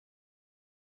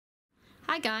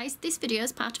Hi guys, this video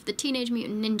is part of the Teenage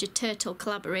Mutant Ninja Turtle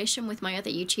collaboration with my other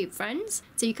YouTube friends.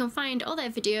 So you can find all their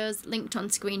videos linked on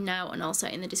screen now and also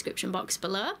in the description box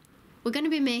below. We're going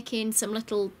to be making some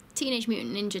little Teenage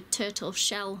Mutant Ninja Turtle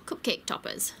shell cupcake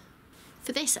toppers.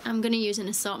 For this I'm going to use an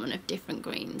assortment of different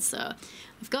greens. So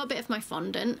I've got a bit of my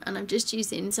fondant and I'm just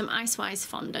using some Icewise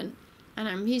fondant. And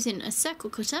I'm using a circle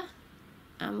cutter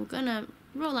and we're going to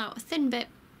roll out a thin bit,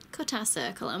 cut our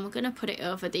circle, and we're going to put it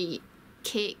over the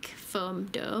cake foam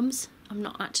domes. I'm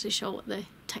not actually sure what the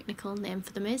technical name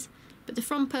for them is, but the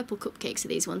From Purple cupcakes are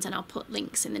these ones, and I'll put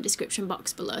links in the description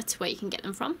box below to where you can get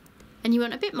them from. And you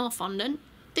want a bit more fondant.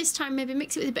 This time maybe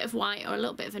mix it with a bit of white or a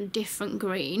little bit of a different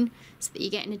green so that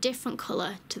you're getting a different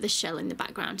colour to the shell in the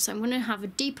background. So I'm going to have a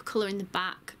deeper colour in the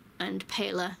back and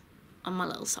paler on my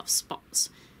little soft spots.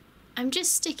 I'm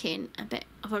just sticking a bit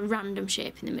of a random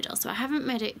shape in the middle, so I haven't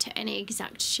made it to any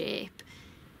exact shape.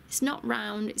 It's not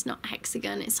round, it's not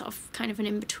hexagon, it's sort of kind of an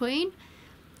in-between.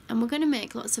 And we're going to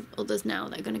make lots of others now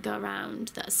that are going to go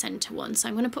around that centre one. So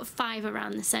I'm going to put 5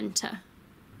 around the centre.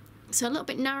 So a little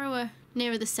bit narrower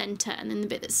nearer the centre, and then the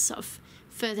bit that's sort of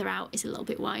further out is a little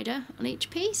bit wider on each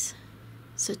piece.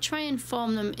 So try and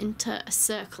form them into a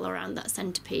circle around that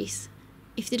centre piece.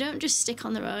 If they don't just stick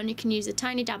on their own, you can use a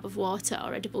tiny dab of water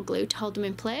or edible glue to hold them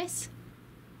in place.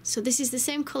 So this is the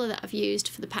same colour that I've used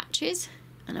for the patches.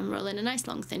 And I'm rolling a nice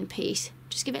long thin piece.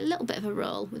 Just give it a little bit of a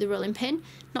roll with a rolling pin,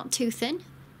 not too thin.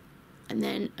 And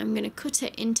then I'm going to cut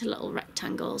it into little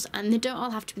rectangles, and they don't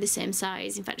all have to be the same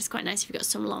size. In fact, it's quite nice if you've got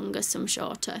some longer, some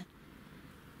shorter.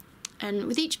 And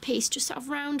with each piece, just sort of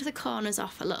round the corners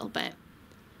off a little bit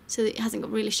so that it hasn't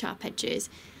got really sharp edges.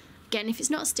 Again, if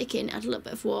it's not sticking, add a little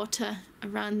bit of water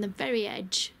around the very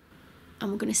edge.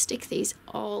 And we're going to stick these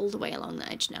all the way along the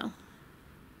edge now.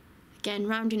 Again,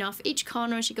 rounding off each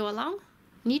corner as you go along.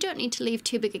 And you don't need to leave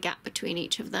too big a gap between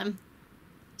each of them.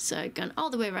 So going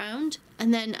all the way around,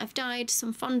 and then I've dyed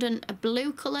some fondant a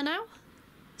blue colour now,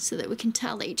 so that we can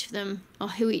tell that each of them, or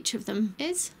who each of them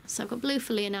is. So I've got blue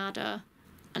for Leonardo,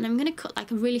 and I'm going to cut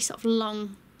like a really sort of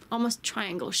long, almost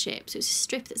triangle shape. So it's a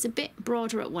strip that's a bit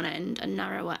broader at one end and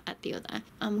narrower at the other.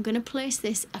 I'm going to place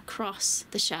this across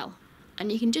the shell,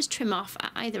 and you can just trim off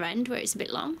at either end where it's a bit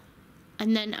long.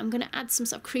 And then I'm going to add some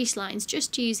sort of crease lines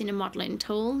just using a modelling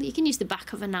tool. You can use the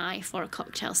back of a knife or a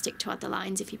cocktail stick to add the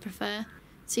lines if you prefer.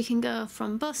 So you can go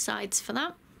from both sides for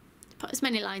that. Put as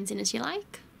many lines in as you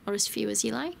like, or as few as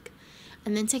you like.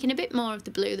 And then taking a bit more of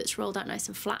the blue that's rolled out nice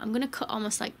and flat, I'm going to cut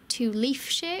almost like 2 leaf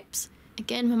shapes.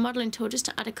 Again, my modelling tool just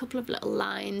to add a couple of little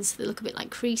lines that look a bit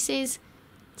like creases.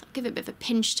 So I'll give it a bit of a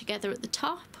pinch together at the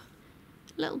top.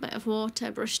 A little bit of water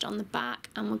brushed on the back,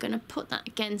 and we're going to put that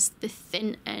against the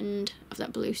thin end of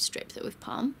that blue strip that we've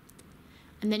put on.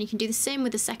 And then you can do the same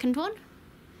with the second one,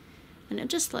 and it'll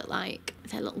just look like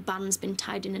their little band's been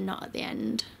tied in a knot at the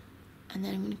end. And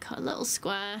then I'm going to cut a little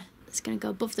square that's going to go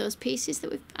above those pieces that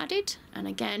we've added. And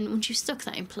again, once you've stuck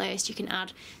that in place, you can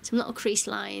add some little crease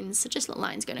lines, so just little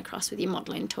lines going across with your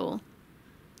modelling tool,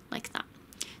 like that.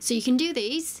 So you can do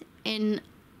these in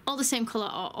all the same colour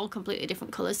or all completely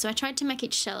different colours. So I tried to make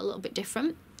each shell a little bit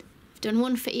different. I've done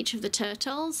one for each of the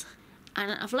turtles,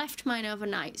 and I've left mine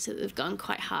overnight so that they've gone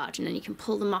quite hard, and then you can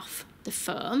pull them off the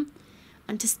foam.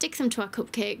 And to stick them to our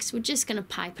cupcakes, we're just going to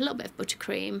pipe a little bit of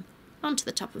buttercream onto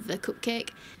the top of the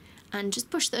cupcake and just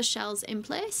push those shells in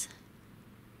place.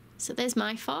 So there's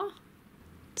my 4.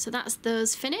 So that's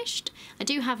those finished. I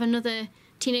do have another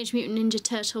Teenage Mutant Ninja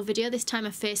Turtle video, this time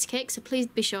a face cake, so please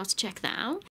be sure to check that out.